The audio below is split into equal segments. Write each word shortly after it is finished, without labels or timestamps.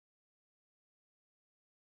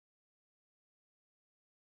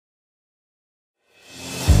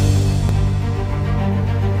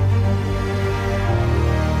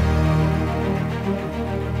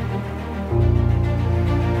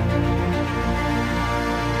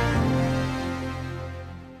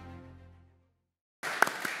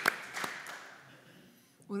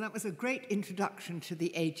Well, that was a great introduction to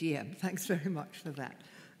the AGM. Thanks very much for that.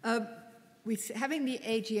 We're having the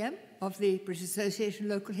AGM of the British Association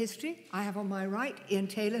of Local History. I have on my right Iain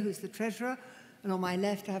Taylor, who's the treasurer, and on my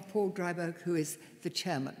left I have Paul Dryburgh, who is the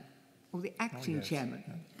chairman, or the acting chairman.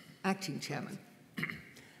 Yeah. Acting chairman.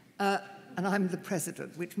 And I'm the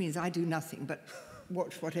president, which means I do nothing but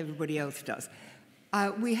watch what everybody else does.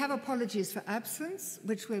 We have apologies for absence,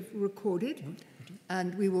 which we've recorded,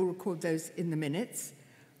 and we will record those in the minutes.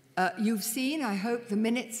 You've seen, I hope, the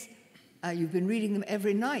minutes. You've been reading them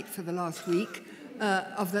every night for the last week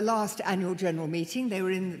of the last annual general meeting. They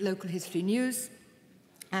were in Local History News.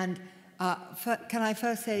 And can I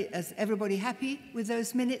first say, is everybody happy with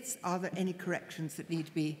those minutes? Are there any corrections that need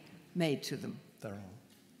to be made to them? There are.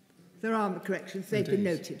 There are corrections. They've been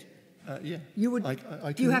noted. Yeah. You would.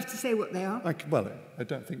 Do you have to say what they are? Well, I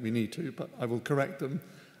don't think we need to, but I will correct them.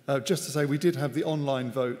 Just to say, we did have the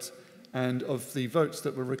online vote, and of the votes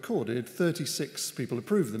that were recorded, 36 people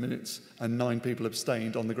approved the minutes and 9 people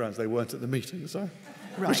abstained on the grounds they weren't at the meeting, so,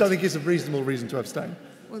 right. Which I think is a reasonable reason to abstain.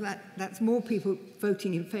 Well, that's more people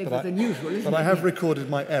voting in favour than usual, isn't it? But I have recorded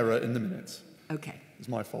my error in the minutes. Okay. It's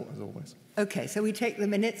my fault, as always. Okay, so we take the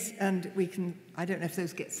minutes and we can, I don't know if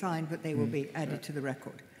those get signed, but they will be added to the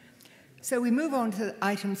record. So we move on to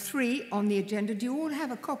item 3 on the agenda. Do you all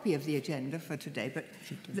have a copy of the agenda for today? But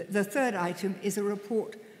the third item is a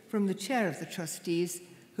report from the chair of the trustees,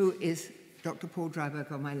 who is Dr. Paul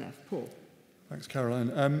Dryburgh on my left. Paul. Thanks,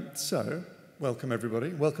 Caroline. So, welcome everybody.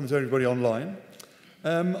 Welcome to everybody online.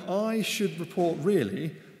 I should report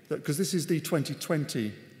really that, because this is the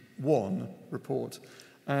 2021 report,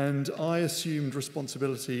 and I assumed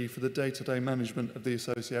responsibility for the day-to-day management of the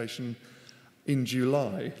association in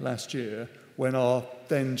July last year, when our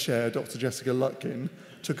then chair, Dr. Jessica Lutkin,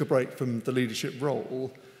 took a break from the leadership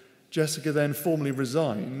role. Jessica then formally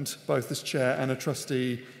resigned, both as chair and a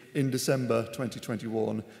trustee, in December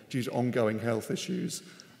 2021 due to ongoing health issues.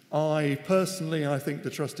 I personally, and I think the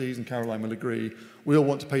trustees and Caroline will agree, we all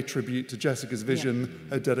want to pay tribute to Jessica's vision,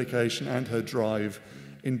 her dedication and her drive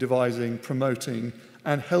in devising, promoting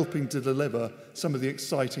and helping to deliver some of the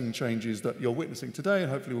exciting changes that you're witnessing today, and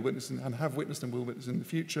hopefully will witness and have witnessed and will witness in the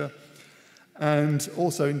future, and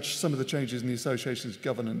also in some of the changes in the association's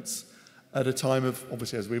governance at a time of,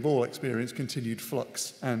 obviously, as we've all experienced, continued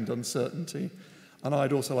flux and uncertainty. And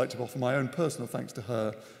I'd also like to offer my own personal thanks to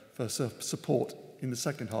her for support in the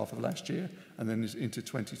second half of last year and then into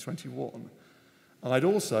 2021. And I'd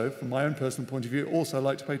also, from my own personal point of view, also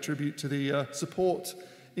like to pay tribute to the support,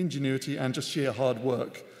 ingenuity and just sheer hard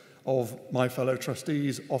work of my fellow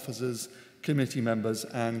trustees, officers, committee members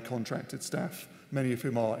and contracted staff, many of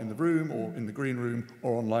whom are in the room or in the green room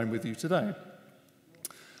or online with you today.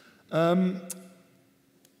 Well,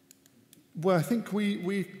 I think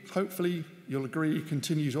we hopefully, you'll agree,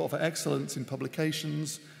 continue to offer excellence in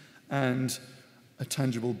publications and a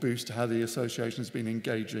tangible boost to how the association has been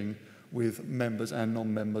engaging with members and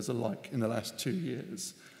non-members alike in the last 2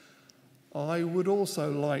 years. I would also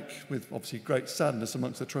like, with obviously great sadness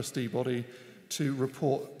amongst the trustee body, to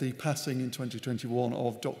report the passing in 2021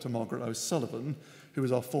 of Dr. Margaret O'Sullivan, who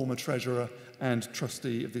was our former treasurer and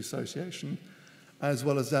trustee of the association, as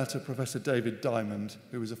well as that of Professor David Diamond,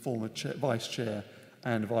 who was a former vice chair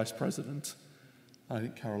and vice president. I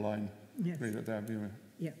think Caroline agreed that they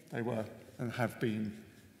were and have been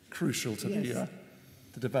crucial to the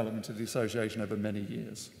development of the association over many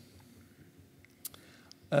years.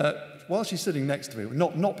 While she's sitting next to me,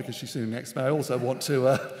 not because she's sitting next to me, I also want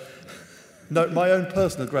to note my own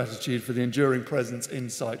personal gratitude for the enduring presence,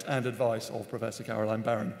 insight and advice of Professor Caroline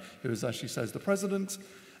Barron, who is, as she says, the president,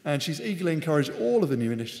 and she's eagerly encouraged all of the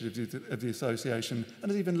new initiatives of the association and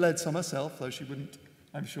has even led some herself, though she wouldn't,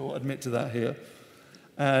 I'm sure, admit to that here,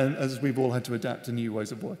 and as we've all had to adapt to new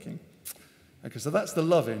ways of working. Okay, so that's the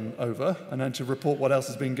love-in over, and then to report what else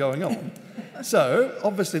has been going on. So,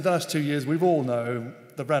 obviously, the last 2 years, we've all known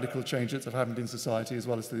the radical changes that have happened in society as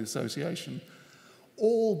well as to the association.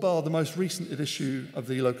 All bar the most recent issue of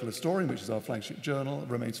the Local Historian, which is our flagship journal,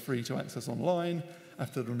 remains free to access online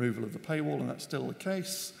after the removal of the paywall, and that's still the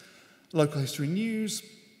case. Local History News,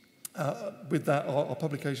 with that, our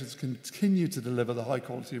publications continue to deliver the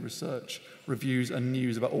high-quality research, reviews and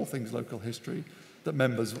news about all things local history that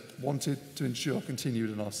members wanted to ensure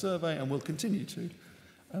continued in our survey and will continue to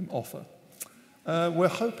offer. We're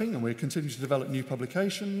hoping, and we're continuing to develop new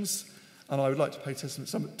publications, and I would like to pay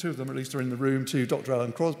testament, two of them at least are in the room, to Dr.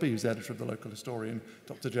 Alan Crosby, who's the editor of the Local Historian,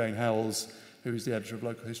 Dr. Jane Howells, who is the editor of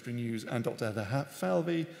Local History News, and Dr. Heather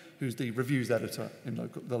Falvey, who's the reviews editor in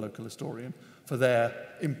the Local Historian, for their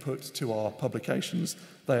input to our publications.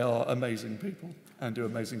 They are amazing people and do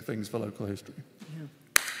amazing things for local history. Yeah.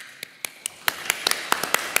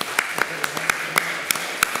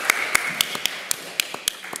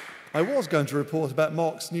 I was going to report about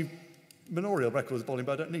Mark's new manorial records volume,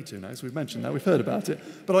 but I don't need to now, so we've mentioned that, we've heard about it.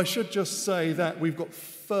 But I should just say that we've got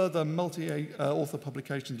further multi-author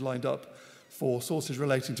publications lined up for sources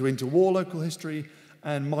relating to interwar local history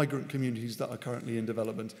and migrant communities that are currently in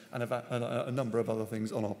development, and a number of other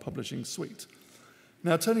things on our publishing suite.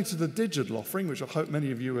 Now, turning to the digital offering, which I hope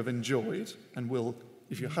many of you have enjoyed, and will,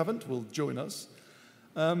 if you haven't, will join us.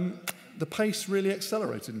 The pace really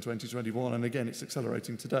accelerated in 2021, and again, it's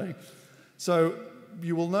accelerating today. So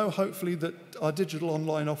you will know, hopefully, that our digital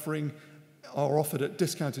online offering are offered at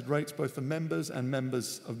discounted rates, both for members and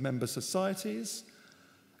members of member societies.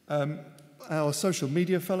 Our social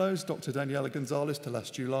media fellows, Dr. Daniela Gonzalez to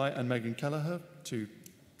last July and Megan Kelleher to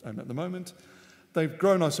at the moment, they've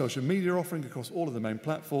grown our social media offering across all of the main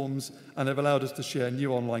platforms, and have allowed us to share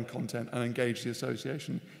new online content and engage the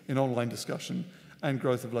association in online discussion and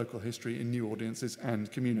growth of local history in new audiences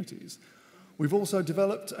and communities. We've also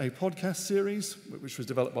developed a podcast series, which was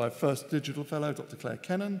developed by our first digital fellow, Dr. Claire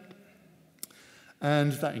Kennan,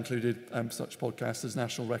 and that included such podcasts as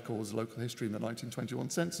National Records, Local History in the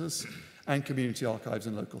 1921 Census, and Community Archives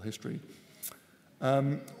and Local History.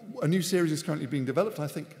 A new series is currently being developed. I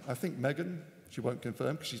think Megan, she won't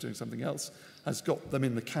confirm because she's doing something else, has got them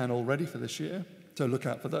in the can already for this year, so look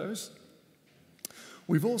out for those.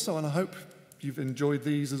 We've also, and I hope you've enjoyed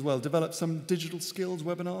these as well, developed some digital skills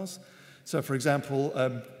webinars. So, for example,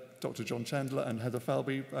 Dr. John Chandler and Heather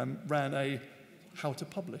Falby ran a How to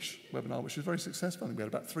Publish webinar, which was very successful. I think we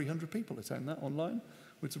had about 300 people attend that online,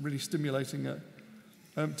 with some really stimulating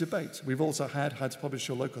debate. We've also had How to Publish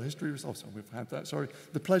Your Local History.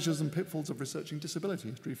 The Pleasures and Pitfalls of Researching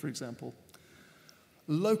Disability History, for example.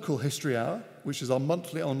 Local History Hour, which is our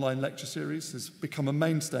monthly online lecture series, has become a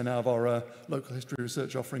mainstay now of our local history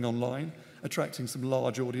research offering online, attracting some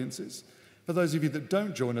large audiences. For those of you that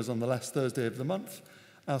don't join us on the last Thursday of the month,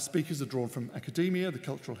 our speakers are drawn from academia, the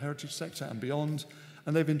cultural heritage sector and beyond,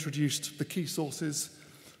 and they've introduced the key sources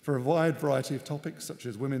for a wide variety of topics such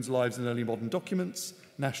as women's lives in early modern documents,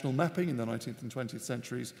 national mapping in the 19th and 20th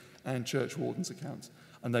centuries, and church wardens' accounts.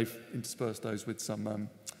 And they've interspersed those with some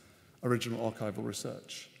original archival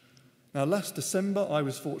research. Now, last December, I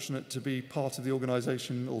was fortunate to be part of the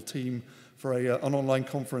organisational team for an online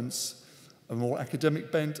conference, a more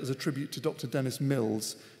academic bent, as a tribute to Dr. Dennis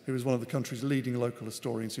Mills, who was one of the country's leading local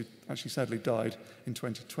historians, who actually sadly died in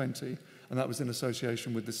 2020. And that was in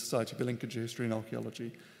association with the Society for Lincolnshire History and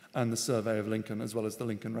Archaeology and the Survey of Lincoln, as well as the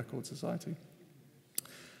Lincoln Record Society.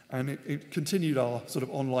 And it continued our sort of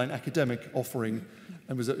online academic offering,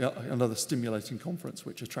 and was another stimulating conference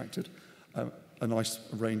which attracted a nice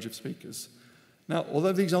range of speakers. Now,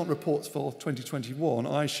 although these aren't reports for 2021,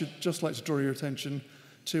 I should just like to draw your attention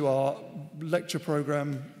to our lecture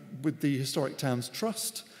programme with the Historic Towns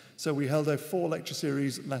Trust. So we held a 4-lecture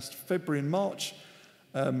series last February and March,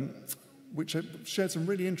 which shared some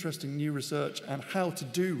really interesting new research and how to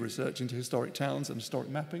do research into historic towns and historic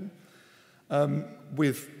mapping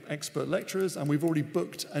with expert lecturers. And we've already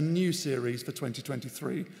booked a new series for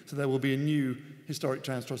 2023. So there will be a new Historic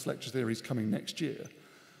Towns Trust lecture series coming next year.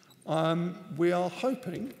 We are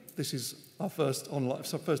hoping, this is our first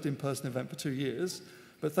in-person event for 2 years,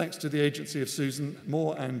 but thanks to the agency of Susan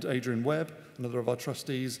Moore and Adrian Webb, another of our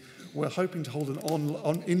trustees, we're hoping to hold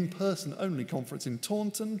an in-person only conference in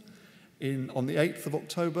Taunton on the 8th of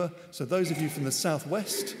October. So those of you from the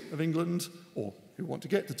southwest of England, or who want to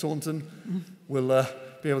get to Taunton, will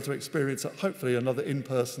be able to experience hopefully another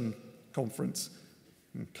in-person conference,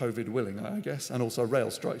 COVID willing, I guess, and also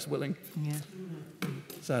rail strikes willing,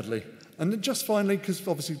 sadly. And then just finally, because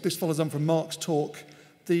obviously this follows on from Mark's talk,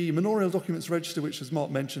 the Manorial Documents Register, which, as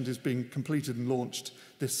Mark mentioned, is being completed and launched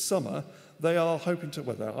this summer, they are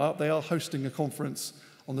hosting a conference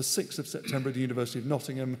on the 6th of September at the University of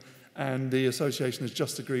Nottingham, and the association has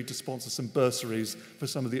just agreed to sponsor some bursaries for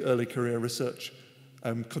some of the early career research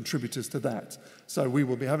contributors to that. So we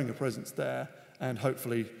will be having a presence there, and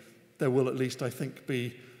hopefully there will at least, I think,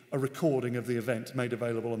 be a recording of the event made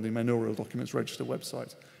available on the Manorial Documents Register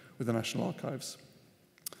website with the National Archives.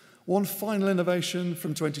 One final innovation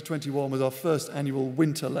from 2021 was our first annual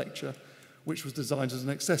winter lecture, which was designed as an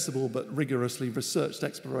accessible but rigorously researched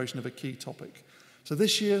exploration of a key topic. So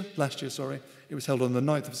last year, it was held on the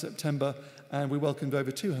 9th of September, and we welcomed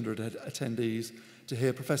over 200 attendees to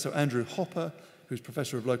hear Professor Andrew Hopper, who's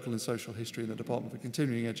Professor of Local and Social History in the Department of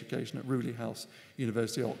Continuing Education at Rewley House,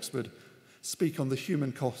 University of Oxford, speak on the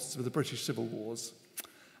human costs of the British Civil Wars.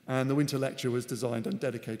 And the winter lecture was designed and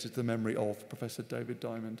dedicated to the memory of Professor David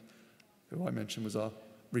Diamond, who I mentioned was our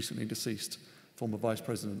recently deceased former Vice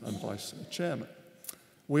President and Vice Chairman.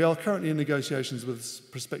 We are currently in negotiations with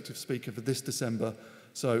a prospective speaker for this December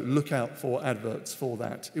So look out for adverts for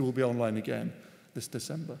that. It will be online again this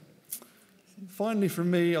December. Finally,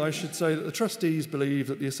 from me, I should say that the trustees believe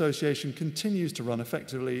that the association continues to run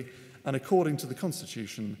effectively and according to the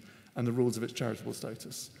Constitution and the rules of its charitable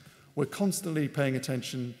status. We're constantly paying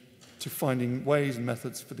attention to finding ways and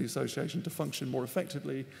methods for the association to function more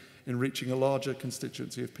effectively in reaching a larger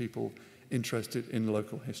constituency of people interested in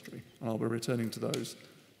local history. And I'll be returning to those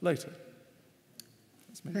later.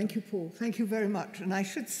 Thank you, Paul. Thank you very much. And I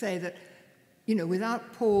should say that, you know,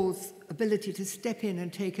 without Paul's ability to step in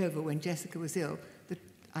and take over when Jessica was ill,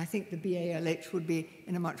 I think the BALH would be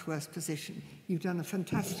in a much worse position. You've done a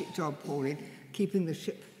fantastic job, Paul, in keeping the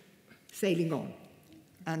ship sailing on.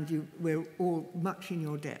 And we're all much in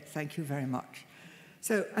your debt. Thank you very much.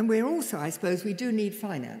 So, and we're also, I suppose, we do need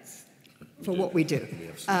finance for what we do.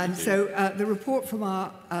 And so the report from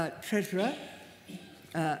our Treasurer,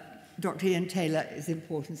 Dr. Iain Taylor, is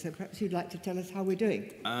important. So perhaps you'd like to tell us how we're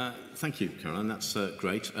doing. Thank you, Caroline. That's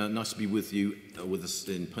great. Nice to be with you, with us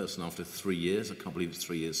in person after 3 years. I can't believe it's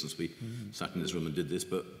 3 years since we sat in this room and did this,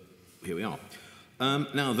 but here we are.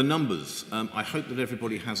 Now, the numbers. I hope that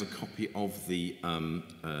everybody has a copy of the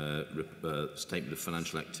Statement of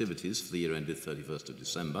Financial Activities for the year ended 31st of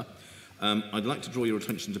December. I'd like to draw your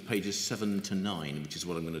attention to pages 7 to 9, which is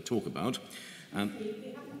what I'm going to talk about. No,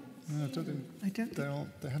 I don't think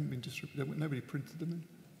they haven't been distributed. Nobody printed them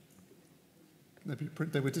in.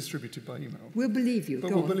 They were distributed by email. We'll believe you.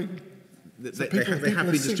 But Go we'll on. believe you. They have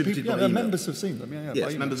been distributed by email. Members have seen them. Yeah,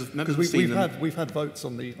 yes, members have seen them. We've had votes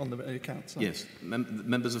on the accounts. Yes,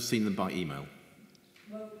 members have seen them by email.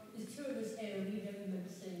 Well, there's two of us here and we don't remember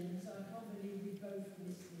seeing them, so I can't believe we both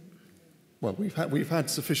listened. Well, we've had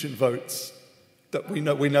sufficient votes that we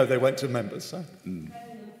know they went to members. So,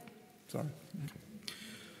 sorry.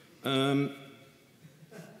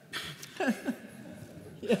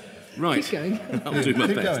 Right, Keep going. I'll do my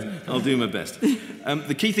best. I'll do my best.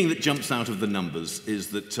 The key thing that jumps out of the numbers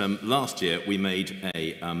is that last year we made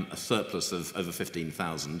a surplus of over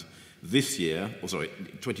 15,000. This year,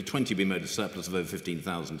 2020 we made a surplus of over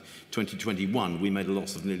 15,000. 2021 we made a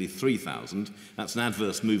loss of nearly 3,000. That's an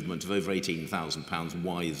adverse movement of over £18,000.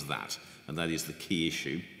 Why is that? And that is the key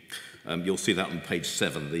issue. You'll see that on page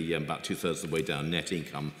 7, about two-thirds of the way down, net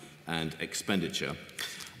income and expenditure.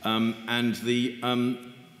 And the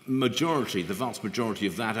vast majority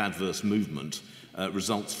of that adverse movement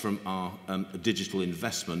results from our digital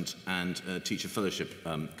investment and teacher fellowship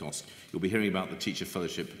costs. You'll be hearing about the teacher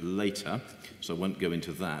fellowship later, so I won't go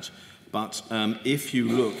into that. But if you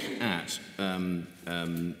look at on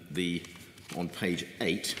page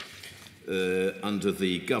 8, under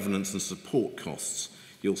the governance and support costs,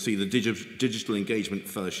 you'll see the digital engagement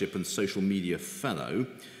fellowship and social media fellow.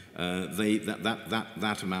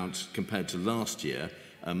 That amount compared to last year,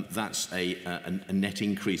 that's a net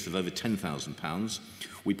increase of over £10,000.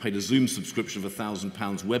 We paid a Zoom subscription of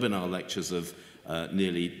 £1,000, webinar lectures of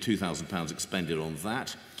nearly £2,000 expended on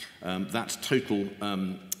that. That's total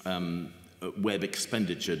web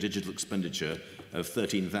expenditure, digital expenditure of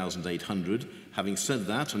 £13,800. Having said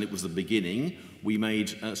that, and it was the beginning, we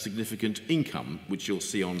made significant income, which you'll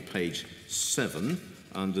see on page 7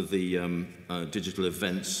 under the digital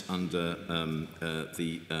events under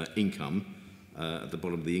the income. At the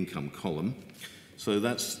bottom of the income column. So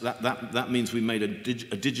that means we made a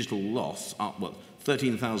digital loss,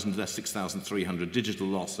 13,000 less 6,300, digital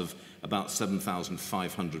loss of about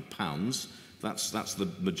 £7,500. That's the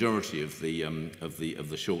majority of the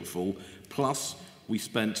shortfall. Plus, we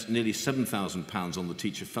spent nearly £7,000 on the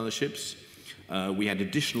teacher fellowships. We had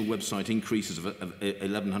additional website increases of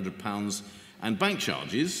 £1,100, and bank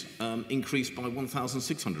charges increased by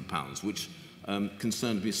 £1,600, which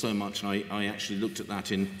concerned me so much I actually looked at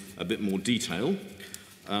that in a bit more detail.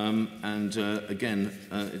 Again,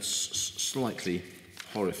 it's slightly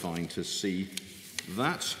horrifying to see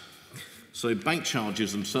that. So bank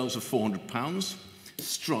charges themselves are £400.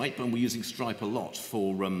 Stripe, and we're using Stripe a lot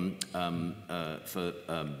for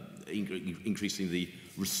increasing the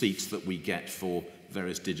receipts that we get for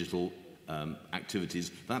various digital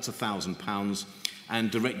activities. That's £1,000. And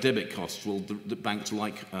direct debit costs, well, the banks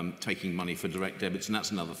like taking money for direct debits, and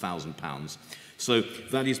that's another £1,000. So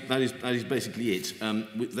that is basically it.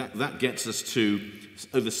 That gets us to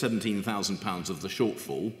over £17,000 of the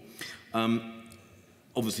shortfall.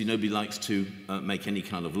 Obviously, nobody likes to make any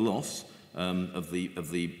kind of loss of the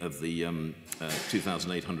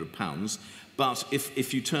 £2,800. But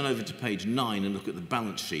if you turn over to page 9 and look at the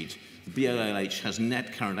balance sheet, the BALH has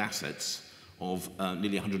net current assets of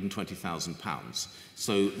nearly £120,000.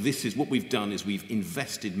 So this is what we've done, is we've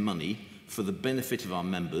invested money for the benefit of our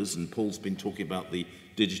members, and Paul's been talking about the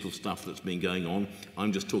digital stuff that's been going on.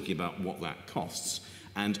 I'm just talking about what that costs.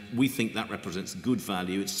 And we think that represents good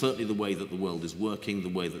value. It's certainly the way that the world is working, the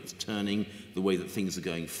way that it's turning, the way that things are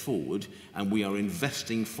going forward. And we are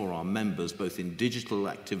investing for our members, both in digital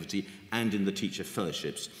activity and in the teacher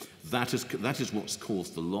fellowships. That is what's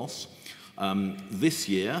caused the loss. This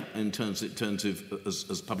year, in terms of,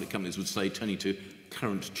 as public companies would say, turning to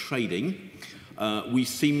current trading, we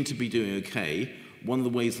seem to be doing okay. One of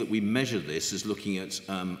the ways that we measure this is looking at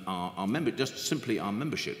just simply our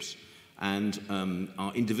memberships. And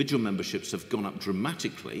our individual memberships have gone up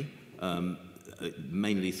dramatically,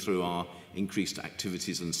 mainly through our increased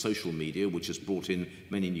activities in social media, which has brought in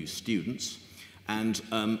many new students. And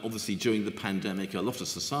obviously during the pandemic, a lot of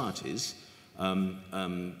societies,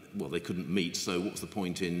 well, they couldn't meet, so what's the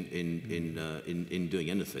point in doing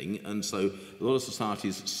anything? And so a lot of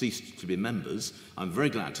societies ceased to be members. I'm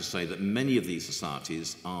very glad to say that many of these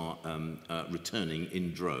societies are returning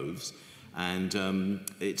in droves. And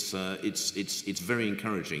it's very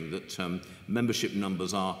encouraging that membership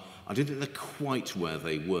numbers are, I don't think they're quite where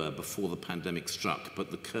they were before the pandemic struck, but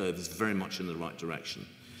the curve is very much in the right direction.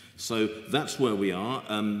 So that's where we are.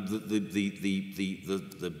 The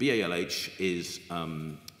BALH is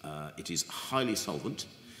it is highly solvent.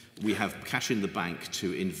 We have cash in the bank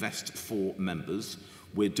to invest for members.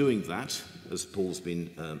 We're doing that, as Paul's been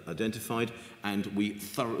identified, and we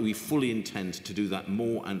fully intend to do that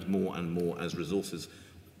more and more and more as resources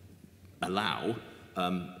allow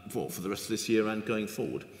for the rest of this year and going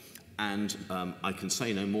forward. And I can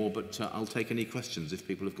say no more, but I'll take any questions if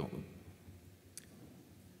people have got them.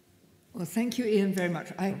 Well, thank you, Iain, very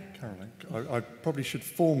much. Caroline, I probably should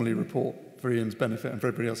formally report for Iain's benefit and for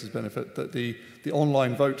everybody else's benefit that the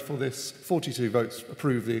online vote for this, 42 votes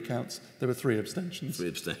approved the accounts. There were 3 abstentions. 3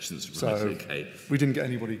 abstentions, right, so okay. We didn't get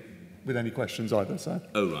anybody with any questions either, so.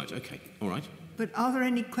 Oh, right, okay, all right. But are there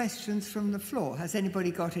any questions from the floor? Has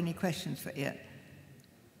anybody got any questions for Iain?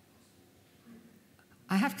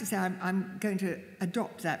 I have to say I'm going to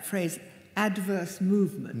adopt that phrase, adverse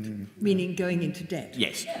movement, meaning going into debt.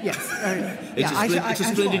 Yes. Yes. It's a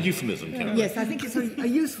splendid euphemism, Caroline. Yes, I think it's a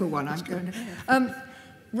useful one. I'm going to.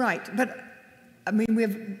 Right, but I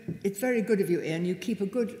mean, it's very good of you, Iain. You keep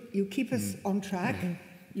us on track.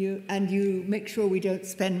 And you make sure we don't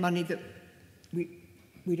spend money that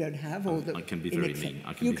we don't have, or that I can be very mean.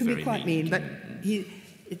 You can be quite mean, but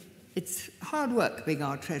it's hard work being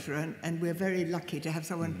our treasurer, and we're very lucky to have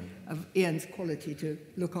someone of Iain's quality to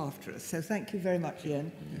look after us. So thank you very much, Iain.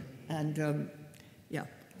 And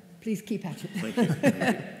please keep at it. Thank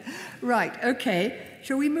you. Right, okay.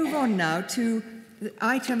 Shall we move on now to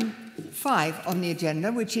item 5 on the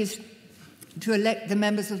agenda, which is to elect the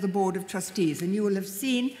members of the Board of Trustees. And you will have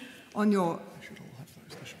seen on your...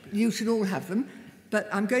 You should all have them. But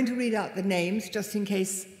I'm going to read out the names just in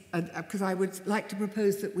case, because I would like to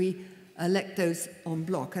propose that we elect those en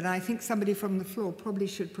bloc. And I think somebody from the floor probably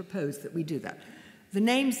should propose that we do that. The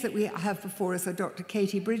names that we have before us are Dr.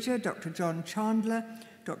 Katie Bridger, Dr. John Chandler,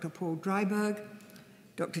 Dr. Paul Dryburgh,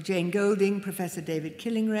 Dr. Jane Golding, Professor David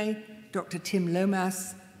Killingray, Dr. Tim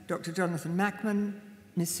Lomas, Dr. Jonathan Mackman,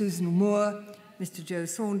 Ms. Susan Moore, Mr. Joe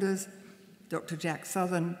Saunders, Dr. Jack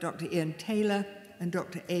Southern, Dr. Ian Taylor, and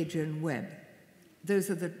Dr. Adrian Webb. Those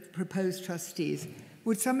are the proposed trustees.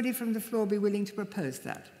 Would somebody from the floor be willing to propose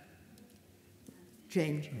that?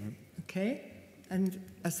 Jane. Okay. And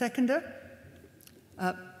a seconder?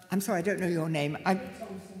 I'm sorry, I don't know your name.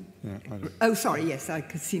 Oh, sorry, yes, I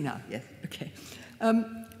can see now. Yes, okay.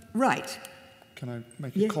 Right. Can I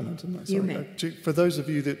make a comment on that? You may. For those of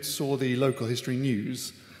you that saw the local history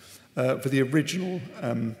news, for the original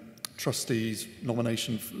trustees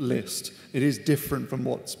nomination list, it is different from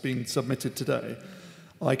what's been submitted today.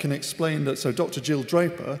 I can explain that. So Dr. Jill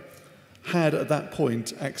Draper had at that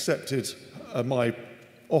point accepted my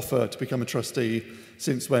offer to become a trustee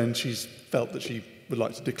since when she's felt that she would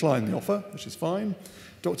like to decline the offer, which is fine.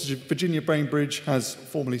 Dr. Virginia Bainbridge has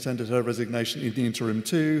formally tendered her resignation in the interim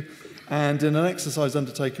too. And in an exercise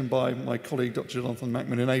undertaken by my colleague, Dr. Jonathan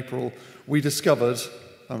Mackman, in April, we discovered,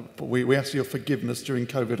 we asked your forgiveness during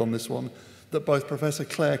COVID on this one, that both Professor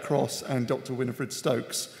Claire Cross and Dr. Winifred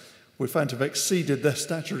Stokes were found to have exceeded their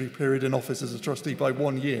statutory period in office as a trustee by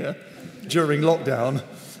 1 year during lockdown.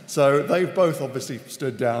 So they've both obviously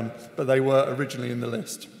stood down, but they were originally in the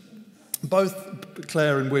list. Both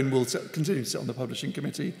Claire and Win will continue to sit on the publishing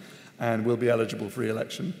committee and will be eligible for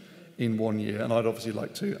re-election in 1 year. And I'd obviously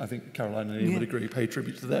like to, I think Caroline and Iain would agree, pay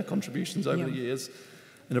tribute to their contributions over the years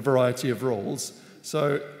in a variety of roles.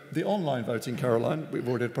 So the online voting, Caroline, we've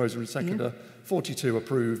already proposed a seconder, 42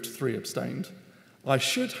 approved, 3 abstained. I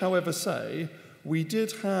should, however, say we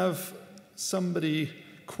did have somebody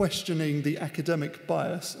questioning the academic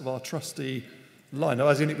bias of our trustee line,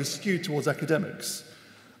 as in it was skewed towards academics.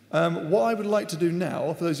 What I would like to do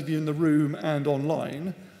now, for those of you in the room and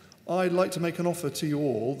online, I'd like to make an offer to you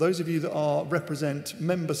all. Those of you that represent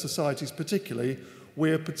member societies particularly,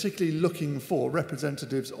 we're particularly looking for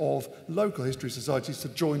representatives of local history societies to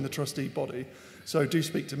join the trustee body. So do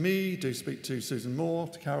speak to me, do speak to Susan Moore,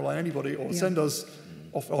 to Caroline, anybody, or send us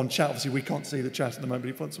off on chat. Obviously, we can't see the chat at the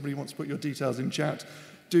moment, but if somebody wants to put your details in chat,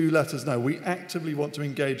 do let us know. We actively want to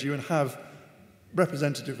engage you and have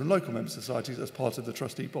representatives from local member societies as part of the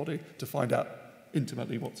trustee body to find out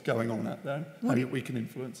intimately what's going on out there and how we can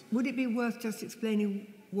influence. Would it be worth just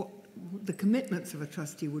explaining what the commitments of a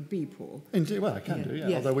trustee would be, Paul? Indeed, well, I can do, yeah.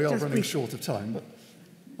 Yes, Although we are just running short of time. But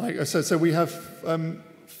like I said, so we have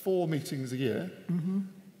 4 meetings a year,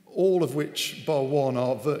 all of which, bar one,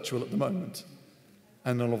 are virtual at the moment.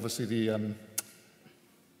 And then obviously the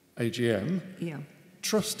AGM. Yeah.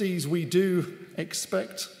 Trustees, we do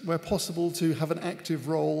expect, where possible, to have an active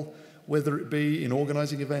role, whether it be in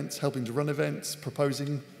organising events, helping to run events,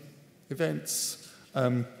 proposing events,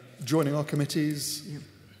 joining our committees. Yeah.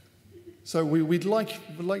 So we'd like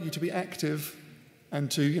you to be active and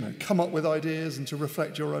to come up with ideas and to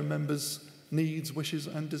reflect your own members' needs, wishes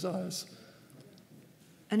and desires.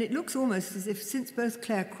 And it looks almost as if, since both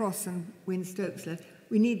Clare Cross and Win Stokes left,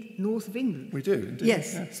 we need north of England. We do, indeed.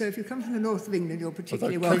 Yes. So if you come from the north of England, you're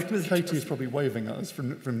particularly welcome. Katie is probably waving at us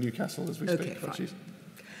from Newcastle as we speak. Fine.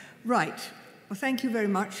 Right. Well, thank you very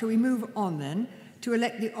much. Shall we move on then to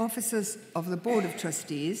elect the officers of the Board of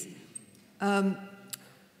Trustees?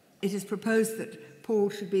 It is proposed that Paul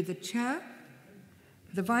should be the chair.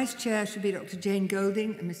 The vice chair should be Dr. Jane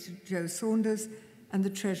Golding and Mr. Joe Saunders, and the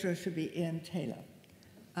treasurer should be Iain Taylor.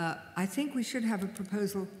 I think we should have a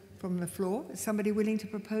proposal from the floor. Is somebody willing to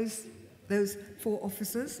propose those 4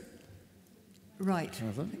 officers? Right.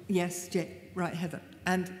 Heather? Yes, right, Heather.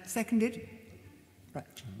 And seconded? Right.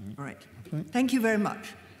 All right. Okay. Thank you very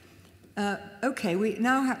much. Okay, we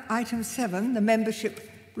now have item 7, the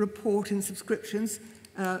membership report and subscriptions.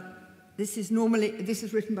 This is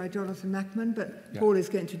written by Jonathan Mackman, but Paul is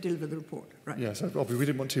going to deliver the report. Right. Yeah, so obviously we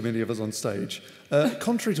didn't want too many of us on stage.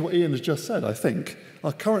 Contrary to what Iain has just said, I think,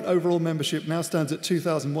 our current overall membership now stands at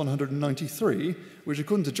 2,193, which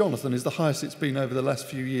according to Jonathan is the highest it's been over the last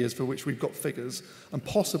few years for which we've got figures, and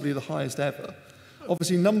possibly the highest ever.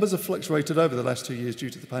 Obviously, numbers have fluctuated over the last 2 years due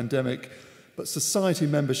to the pandemic, but society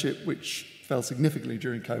membership, which fell significantly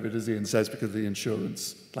during COVID, as Iain says, because of the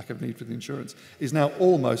insurance, lack of need for the insurance, is now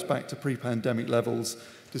almost back to pre-pandemic levels,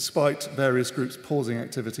 despite various groups pausing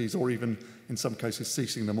activities or even, in some cases,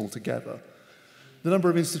 ceasing them altogether. The number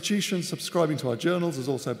of institutions subscribing to our journals has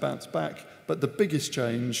also bounced back, but the biggest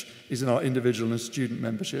change is in our individual and student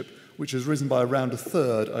membership, which has risen by around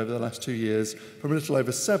 1/3 over the last 2 years, from a little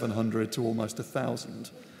over 700 to almost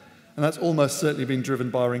 1,000. And that's almost certainly been driven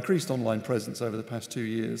by our increased online presence over the past 2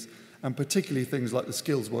 years, and particularly things like the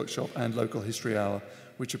Skills Workshop and Local History Hour,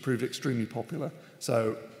 which have proved extremely popular.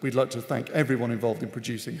 So we'd like to thank everyone involved in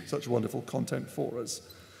producing such wonderful content for us.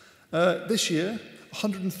 This year,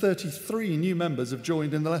 133 new members have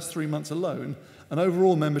joined in the last 3 months alone, and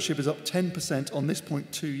overall membership is up 10% on this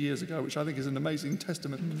point 2 years ago, which I think is an amazing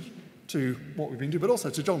testament to what we've been doing, but also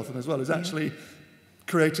to Jonathan as well, who's actually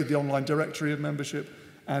created the online directory of membership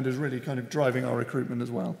and is really kind of driving our recruitment as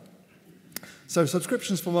well. So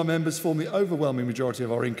subscriptions from our members form the overwhelming majority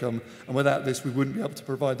of our income, and without this we wouldn't be able to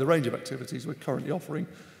provide the range of activities we're currently offering.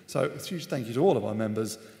 So a huge thank you to all of our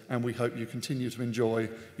members, and we hope you continue to enjoy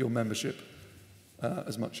your membership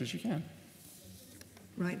as much as you can.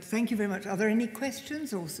 Right, thank you very much. Are there any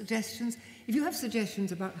questions or suggestions? If you have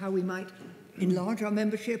suggestions about how we might enlarge our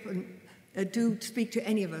membership, and do speak to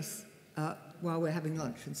any of us while we're having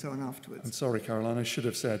lunch and so on afterwards. I'm sorry, Caroline, I should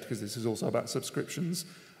have said, because this is also about subscriptions,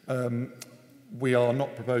 we are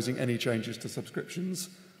not proposing any changes to subscriptions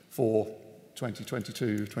for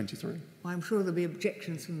 2022-23. Well, I'm sure there'll be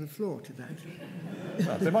objections from the floor to that.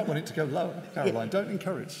 Well, they might want it to go lower. Caroline, don't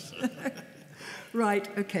encourage. Right,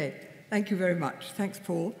 okay. Thank you very much. Thanks,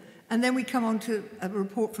 Paul. And then we come on to a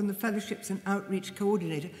report from the Fellowships and Outreach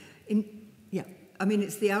Coordinator.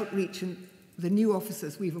 It's the outreach and the new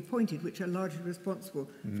officers we've appointed, which are largely responsible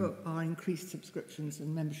for our increased subscriptions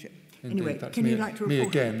and membership. Indeed, anyway, can you like to report? Me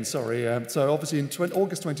again, sorry. So obviously in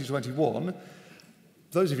August 2021,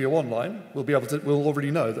 those of you online will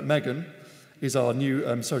already know that Megan is our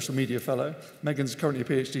new social media fellow. Megan's currently a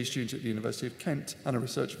PhD student at the University of Kent and a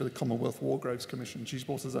researcher for the Commonwealth War Graves Commission. She's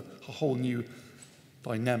brought us a whole new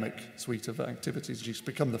dynamic suite of activities. She's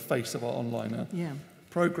become the face of our online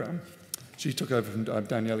programme. She took over from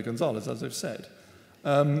Daniela Gonzalez, as I've said.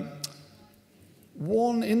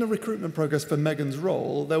 One, in the recruitment progress for Megan's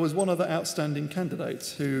role, there was one other outstanding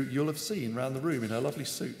candidate who you'll have seen around the room in her lovely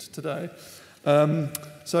suit today.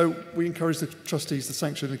 So we encourage the trustees to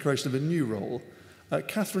sanction the creation of a new role.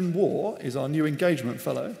 Catherine Waugh is our new engagement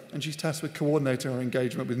fellow, and she's tasked with coordinating our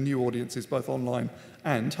engagement with new audiences, both online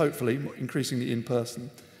and, hopefully, increasingly in person.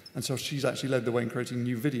 And so she's actually led the way in creating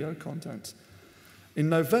new video content. In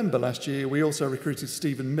November last year, we also recruited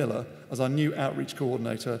Stephen Miller as our new outreach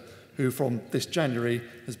coordinator, who from this January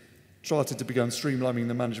has started to begin streamlining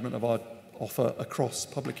the management of our offer across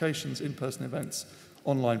publications, in-person events,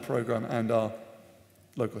 online programme and our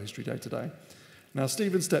local history day-to-day. Now,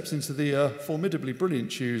 Stephen steps into the formidably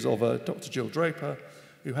brilliant shoes of Dr. Jill Draper,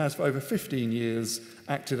 who has for over 15 years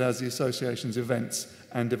acted as the association's events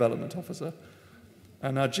and development officer.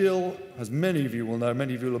 And now Jill, as many of you will know,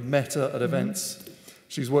 many of you will have met her at events.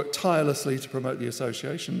 She's worked tirelessly to promote the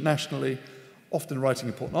association nationally, often writing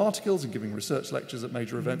important articles and giving research lectures at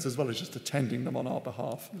major events, as well as just attending them on our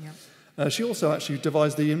behalf. Yep. She also actually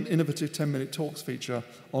devised the innovative 10-minute talks feature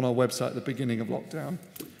on our website at the beginning of lockdown.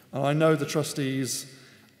 And I know the trustees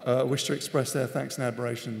wish to express their thanks and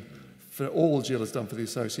admiration for all Jill has done for the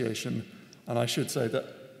association. And I should say that,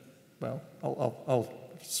 well, I'll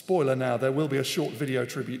spoiler now, there will be a short video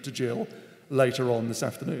tribute to Jill later on this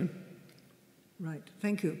afternoon. Right,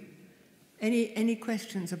 thank you. Any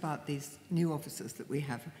questions about these new officers that we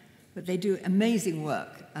have? But they do amazing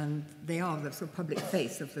work, and they are the sort of public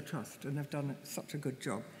face of the trust, and have done such a good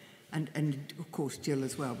job. And of course, Jill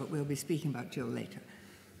as well, but we'll be speaking about Jill later.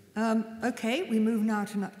 Okay, we move now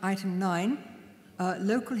to item 9,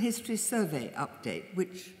 local history survey update,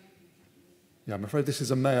 which... Yeah, I'm afraid this is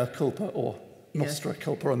a mea culpa, or nostra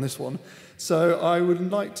culpa on this one. So I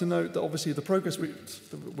would like to note that obviously the progress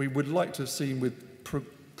we would like to have seen with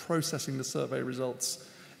processing the survey results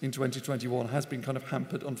in 2021 has been kind of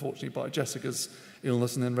hampered, unfortunately, by Jessica's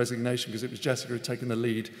illness and then resignation, because it was Jessica who had taken the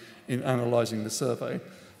lead in analysing the survey.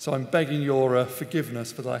 So I'm begging your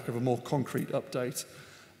forgiveness for the lack of a more concrete update.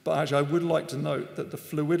 But actually, I would like to note that the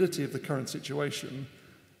fluidity of the current situation,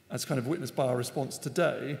 as kind of witnessed by our response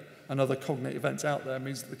today and other cognate events out there,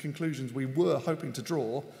 means that the conclusions we were hoping to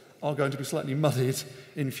draw are going to be slightly muddied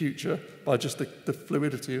in future by just the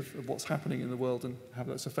fluidity of what's happening in the world and how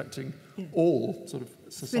that's affecting all sort of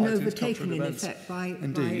societies, it's been overtaken in events. effect by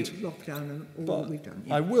lockdown and all that we've done.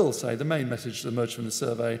 I will say the main message that emerged from the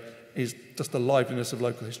survey is just the liveliness of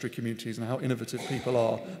local history communities and how innovative people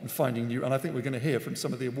are and finding new, and I think we're going to hear from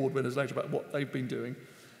some of the award winners later about what they've been doing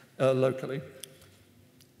locally.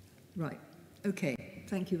 Right, okay,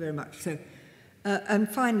 thank you very much. So, and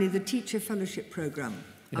finally, the Teacher Fellowship Programme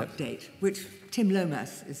update, which Tim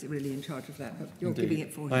Lomas is really in charge of that, but you're giving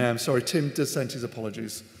it for him. I am, sorry, Tim does send his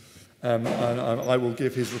apologies, and I will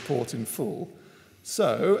give his report in full.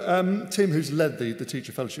 So, Tim, who's led the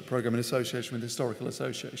Teacher Fellowship Programme in association with the Historical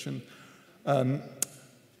Association,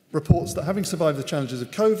 reports that having survived the challenges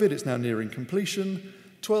of COVID, it's now nearing completion.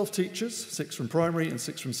 12 teachers, 6 from primary and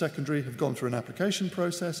 6 from secondary, have gone through an application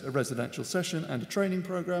process, a residential session and a training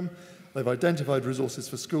programme. They've identified resources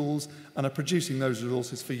for schools and are producing those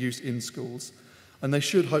resources for use in schools. And they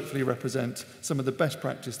should hopefully represent some of the best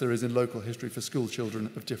practice there is in local history for school children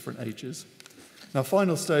of different ages. Now,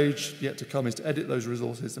 final stage yet to come is to edit those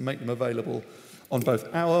resources and make them available on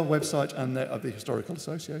both our website and that of the Historical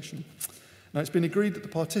Association. Now, it's been agreed that the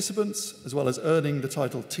participants, as well as earning the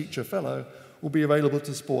title Teacher Fellow, will be available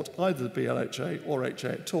to support either the BLHA or HA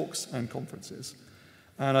at talks and conferences.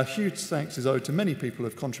 And a huge thanks is owed to many people who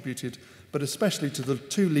have contributed, but especially to the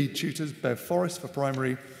 2 lead tutors, Bev Forrest for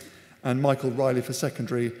primary and Michael Riley for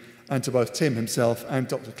secondary, and to both Tim himself and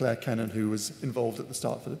Dr. Claire Kennan, who was involved at the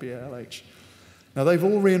start for the BALH. Now, they've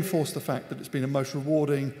all reinforced the fact that it's been a most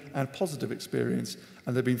rewarding and positive experience,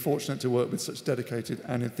 and they've been fortunate to work with such dedicated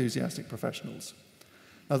and enthusiastic professionals.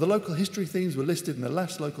 Now, the local history themes were listed in the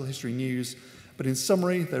last local history news, but in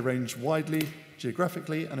summary, they range widely,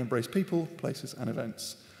 geographically, and embrace people, places, and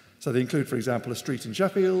events. So they include, for example, a street in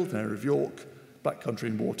Sheffield, an area of York, Black Country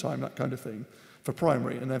in wartime, that kind of thing, for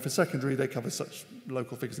primary. And then for secondary, they cover such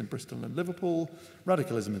local figures in Bristol and Liverpool,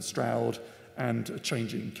 radicalism in Stroud, and a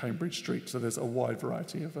changing Cambridge Street. So there's a wide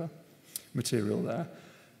variety of material there.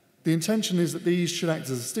 The intention is that these should act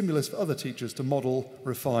as a stimulus for other teachers to model,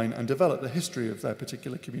 refine, and develop the history of their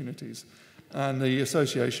particular communities. And the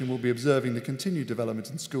association will be observing the continued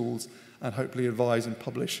development in schools and hopefully advise and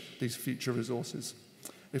publish these future resources.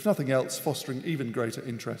 If nothing else, fostering even greater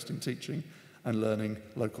interest in teaching and learning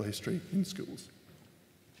local history in schools.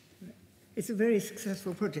 It's a very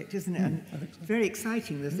successful project, isn't it? And very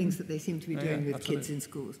exciting, the things that they seem to be doing with kids in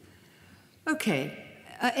schools. Okay.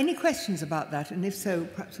 Any questions about that? And if so,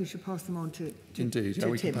 perhaps we should pass them on to Indeed, to yeah,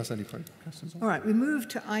 we Tim. can pass any questions on. All right, we move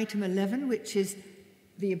to item 11, which is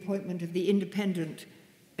the appointment of the independent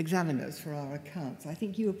examiners for our accounts. I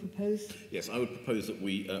think you have proposed... Yes, I would propose that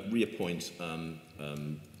we reappoint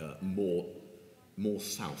More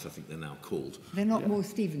South, I think they're now called. They're not More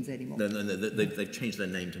Stevens anymore. No, they've changed their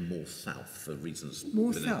name to More South for reasons...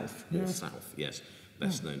 More South? More South, yes.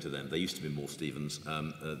 Best known to them. They used to be More Stevens.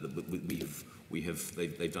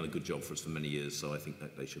 They've done a good job for us for many years, so I think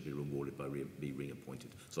that they should be rewarded by being reappointed.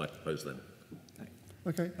 So I propose them.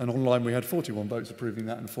 Okay, and online we had 41 votes approving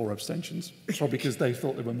that and 4 abstentions, probably because they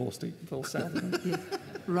thought they were more South. Yeah,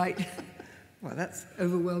 right. Well, that's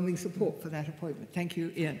overwhelming support for that appointment. Thank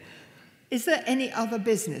you, Iain. Is there any other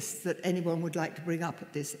business that anyone would like to bring up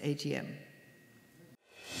at this AGM?